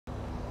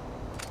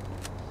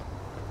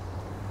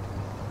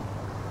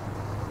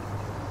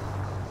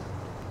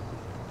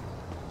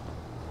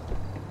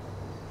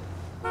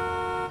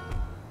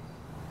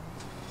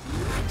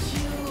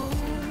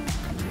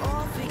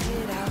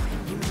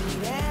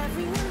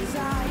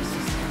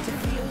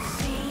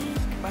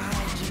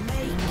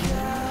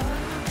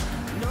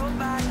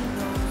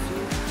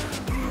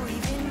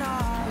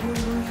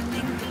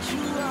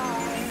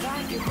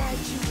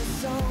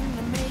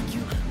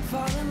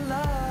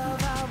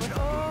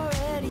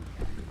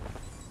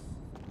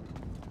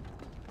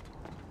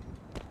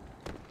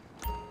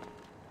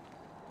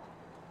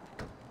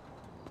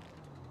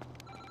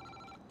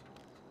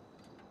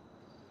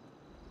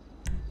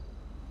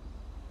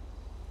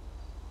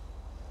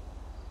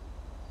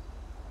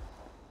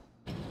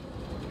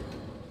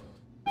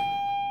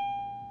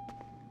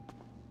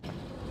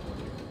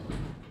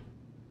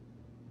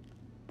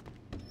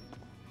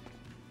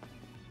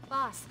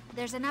Boss,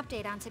 there's an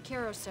update on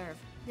SecuroServe.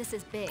 This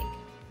is big.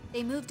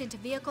 They moved into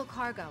vehicle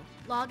cargo.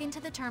 Log into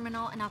the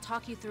terminal and I'll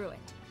talk you through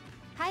it.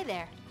 Hi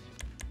there.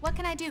 What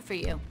can I do for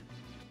you?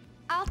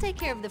 I'll take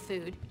care of the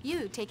food.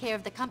 You take care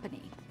of the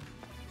company.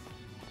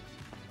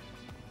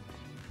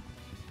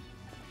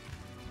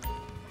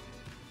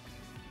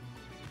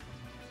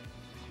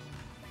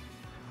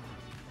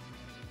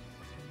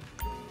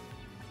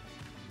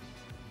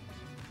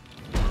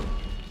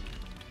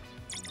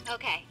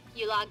 Okay,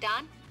 you logged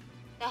on?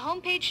 The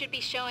homepage should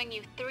be showing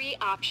you 3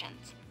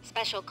 options: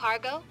 special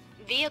cargo,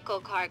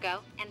 vehicle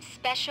cargo, and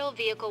special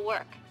vehicle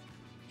work.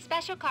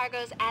 Special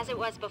cargo's as it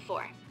was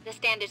before, the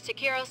standard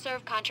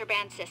SecuroServe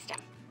contraband system.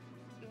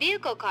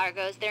 Vehicle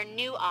cargo's their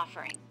new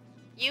offering.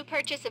 You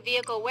purchase a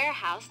vehicle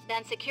warehouse,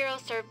 then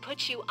SecuroServe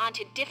puts you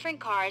onto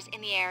different cars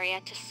in the area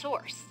to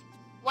source.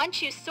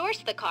 Once you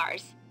source the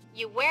cars,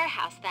 you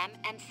warehouse them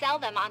and sell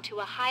them onto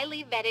a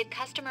highly vetted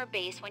customer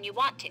base when you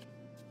want to.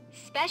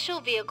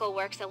 Special vehicle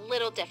work's a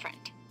little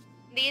different.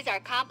 These are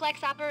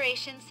complex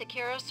operations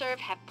SecuroServe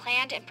have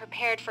planned and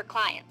prepared for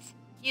clients,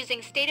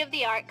 using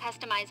state-of-the-art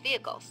customized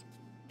vehicles.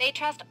 They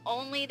trust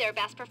only their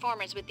best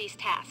performers with these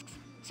tasks,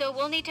 so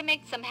we'll need to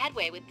make some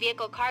headway with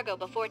vehicle cargo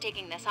before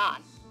taking this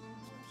on.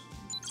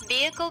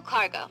 Vehicle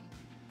cargo.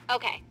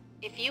 Okay,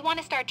 if you want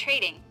to start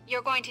trading,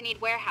 you're going to need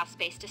warehouse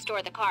space to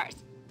store the cars.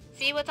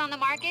 See what's on the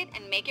market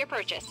and make your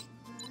purchase.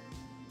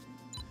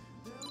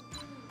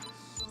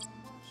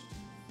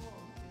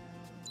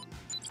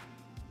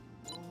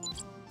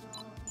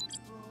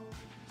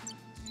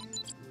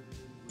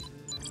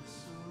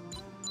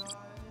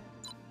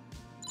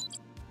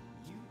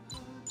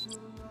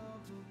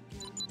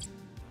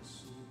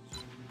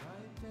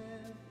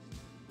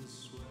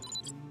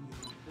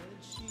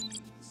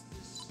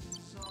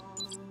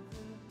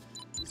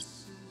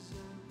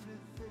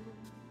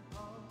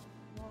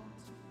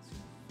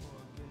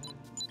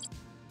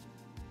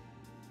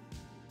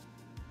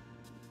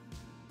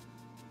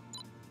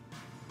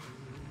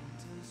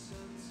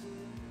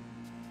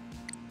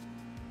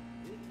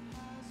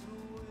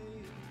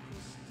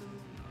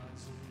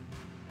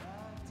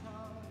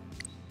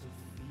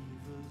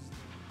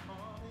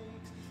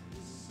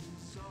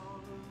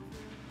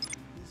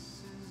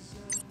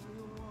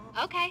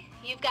 Okay,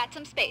 you've got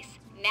some space.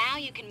 Now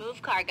you can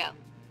move cargo.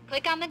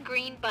 Click on the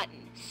green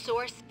button,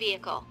 Source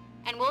Vehicle,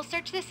 and we'll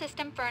search the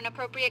system for an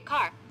appropriate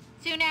car.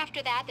 Soon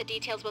after that, the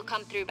details will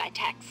come through by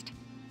text.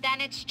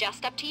 Then it's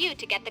just up to you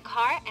to get the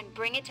car and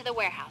bring it to the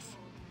warehouse.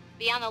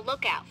 Be on the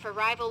lookout for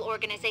rival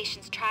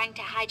organizations trying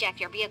to hijack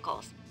your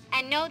vehicles,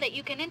 and know that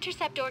you can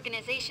intercept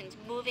organizations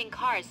moving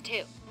cars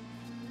too.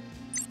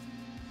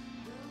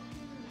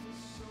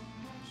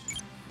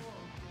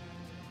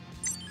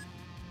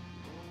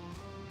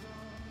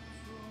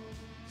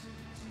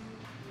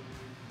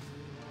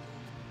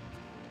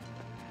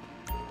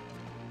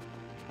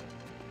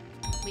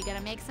 We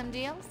gonna make some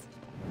deals?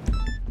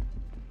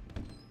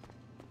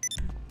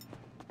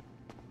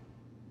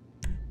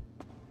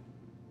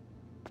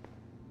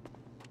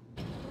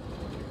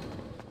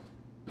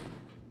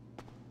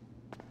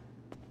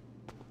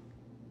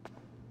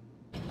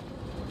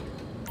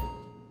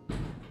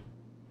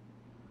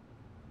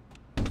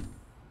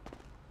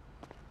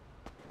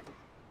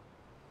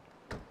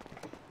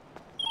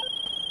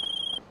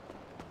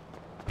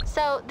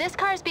 So, this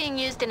car is being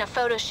used in a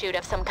photo shoot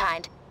of some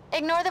kind.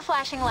 Ignore the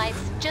flashing lights,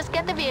 just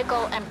get the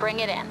vehicle and bring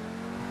it in.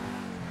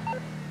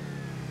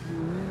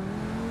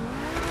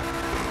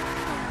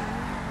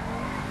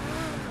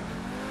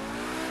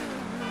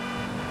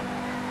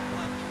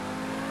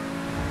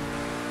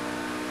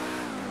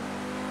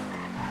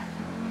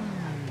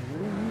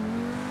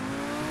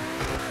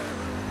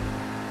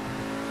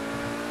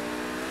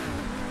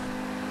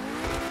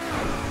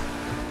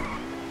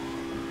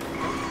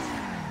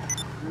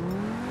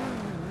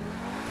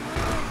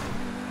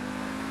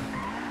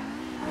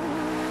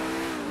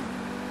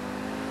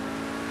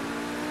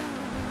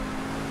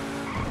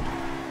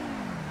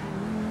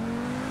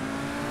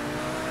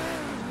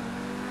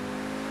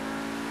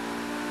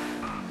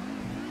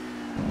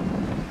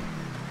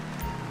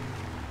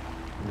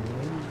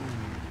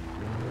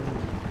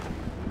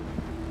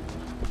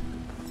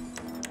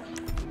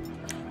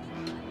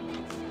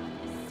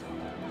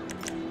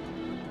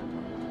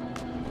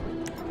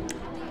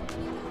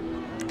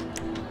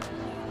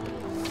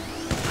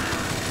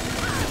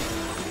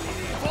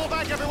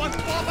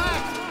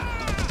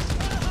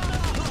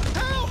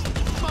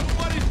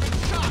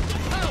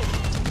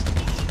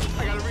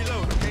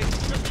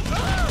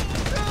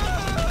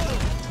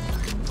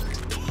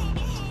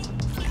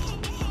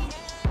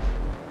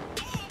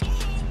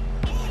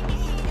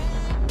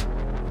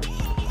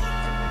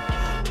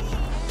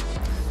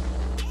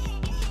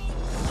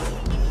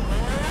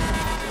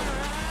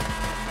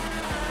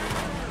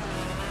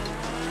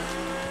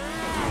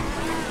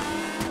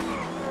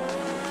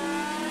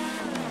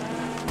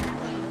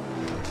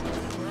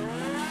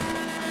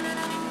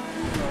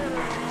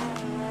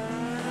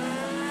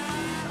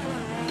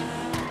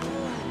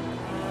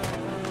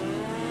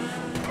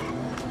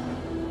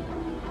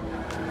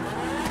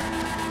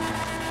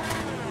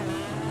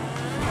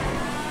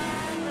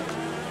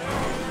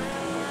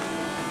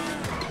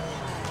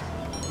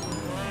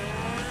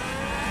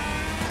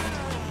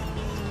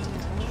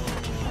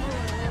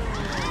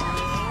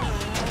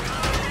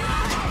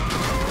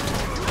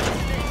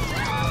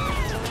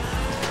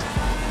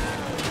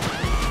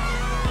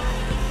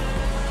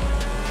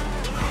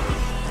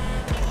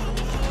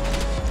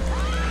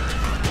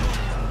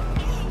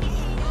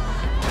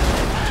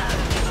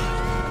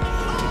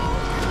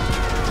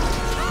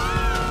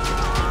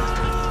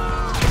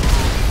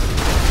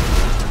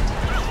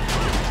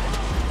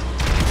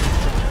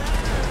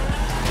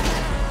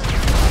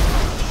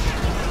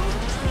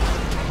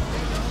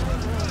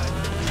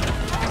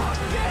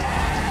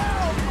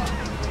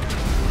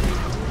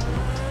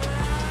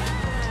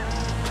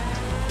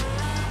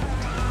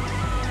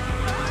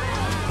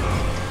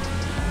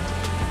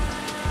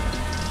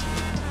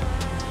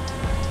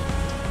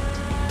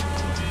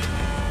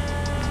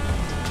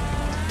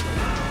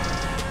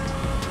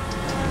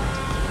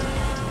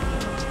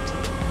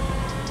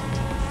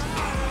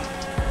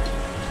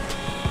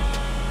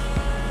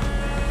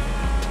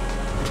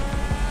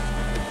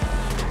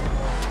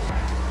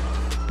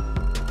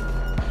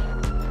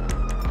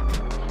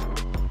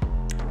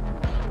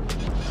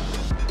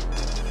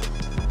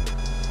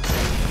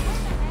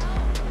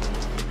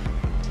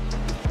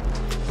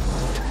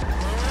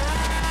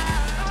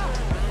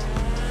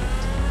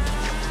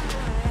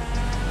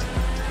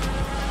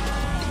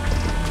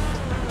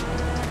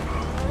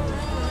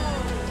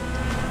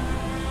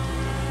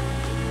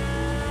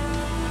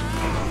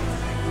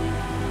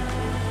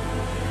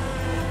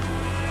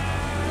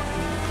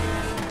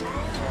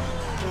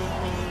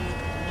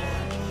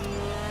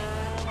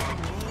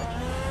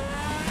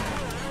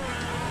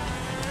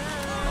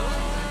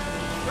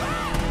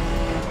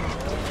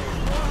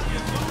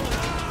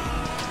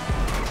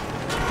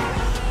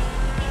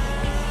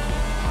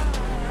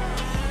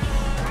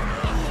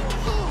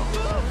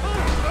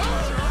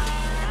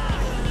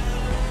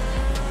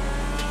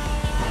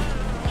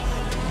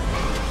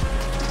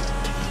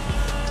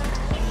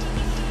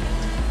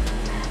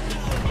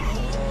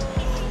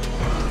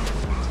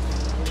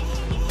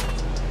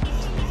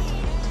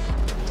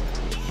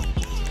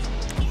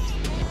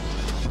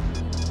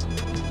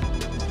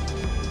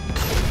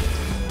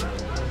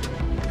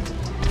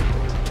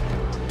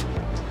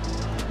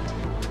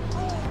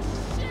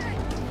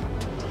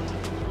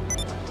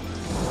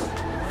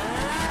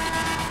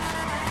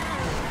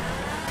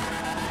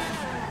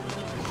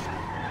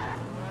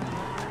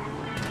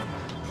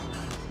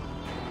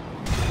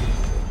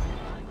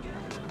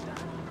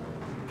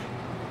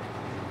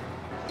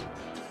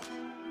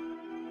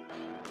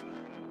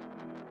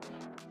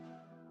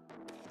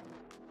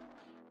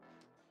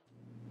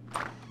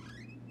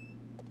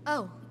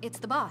 Oh, it's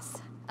the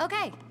boss.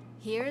 Okay,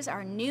 here's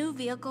our new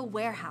vehicle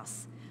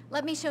warehouse.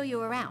 Let me show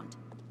you around.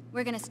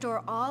 We're gonna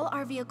store all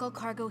our vehicle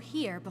cargo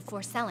here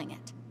before selling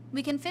it.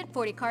 We can fit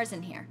 40 cars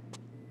in here.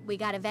 We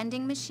got a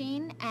vending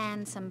machine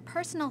and some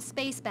personal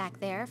space back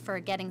there for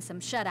getting some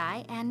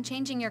shut-eye and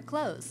changing your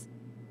clothes.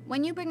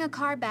 When you bring a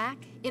car back,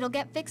 it'll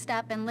get fixed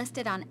up and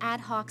listed on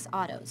Ad Hoc's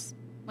Autos.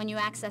 When you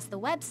access the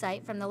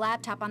website from the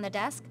laptop on the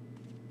desk,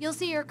 you'll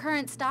see your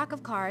current stock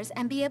of cars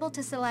and be able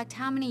to select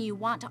how many you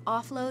want to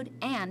offload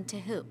and to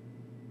who.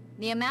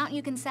 The amount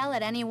you can sell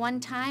at any one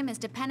time is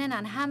dependent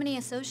on how many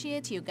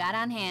associates you got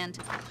on hand.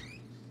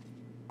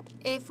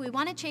 If we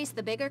want to chase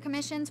the bigger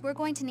commissions, we're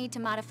going to need to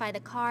modify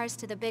the cars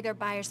to the bigger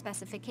buyer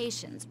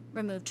specifications,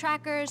 remove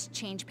trackers,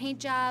 change paint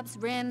jobs,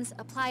 rims,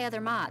 apply other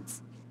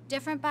mods.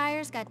 Different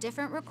buyers got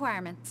different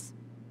requirements.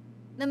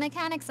 The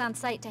mechanic's on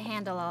site to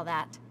handle all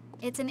that.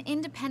 It's an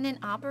independent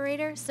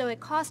operator, so it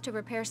costs to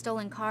repair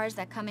stolen cars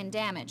that come in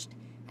damaged,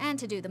 and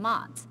to do the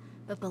mods.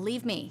 But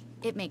believe me,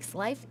 it makes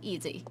life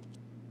easy.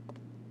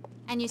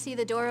 And you see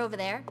the door over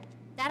there?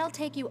 That'll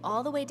take you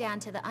all the way down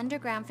to the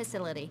underground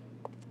facility.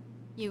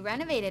 You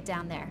renovated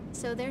down there,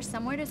 so there's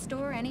somewhere to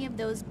store any of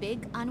those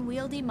big,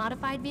 unwieldy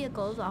modified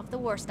vehicles off the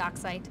Warstock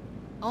site.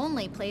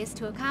 Only place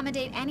to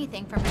accommodate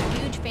anything from a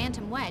huge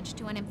Phantom Wedge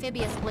to an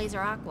amphibious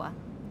Blazer Aqua.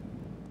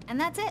 And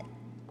that's it.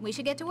 We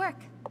should get to work.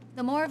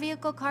 The more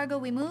vehicle cargo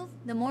we move,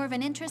 the more of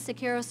an interest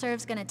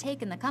SecuroServe's gonna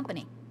take in the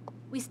company.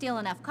 We steal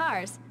enough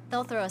cars,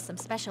 they'll throw us some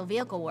special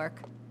vehicle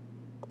work.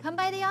 Come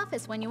by the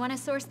office when you want to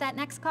source that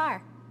next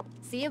car.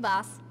 See you,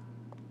 boss.